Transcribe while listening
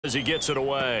as he gets it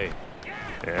away.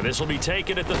 And this will be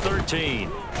taken at the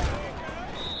 13.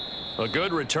 A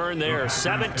good return there,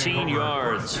 17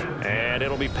 yards. And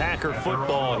it'll be Packer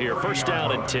football here. First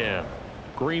down and 10.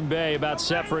 Green Bay about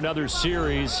set for another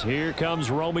series. Here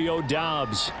comes Romeo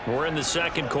Doubs. We're in the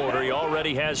second quarter. He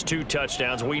already has 2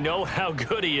 touchdowns. We know how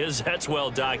good he is. That's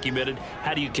well documented.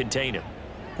 How do you contain him?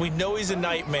 We know he's a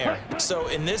nightmare. So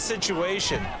in this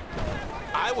situation,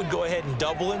 I would go ahead and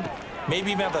double him.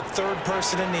 Maybe even have a third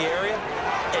person in the area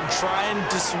and try and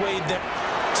dissuade them.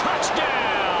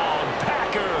 Touchdown,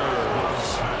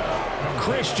 Packers!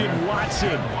 Christian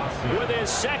Watson With his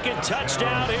second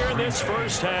touchdown here in this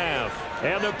first half.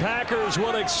 And the Packers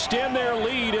will extend their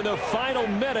lead in the final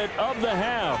minute of the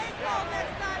half.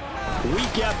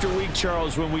 Week after week,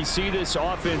 Charles, when we see this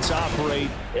offense operate,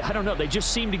 I don't know, they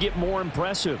just seem to get more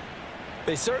impressive.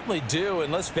 They certainly do,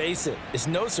 and let's face it, it's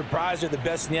no surprise they're the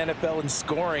best in the NFL in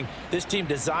scoring. This team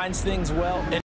designs things well.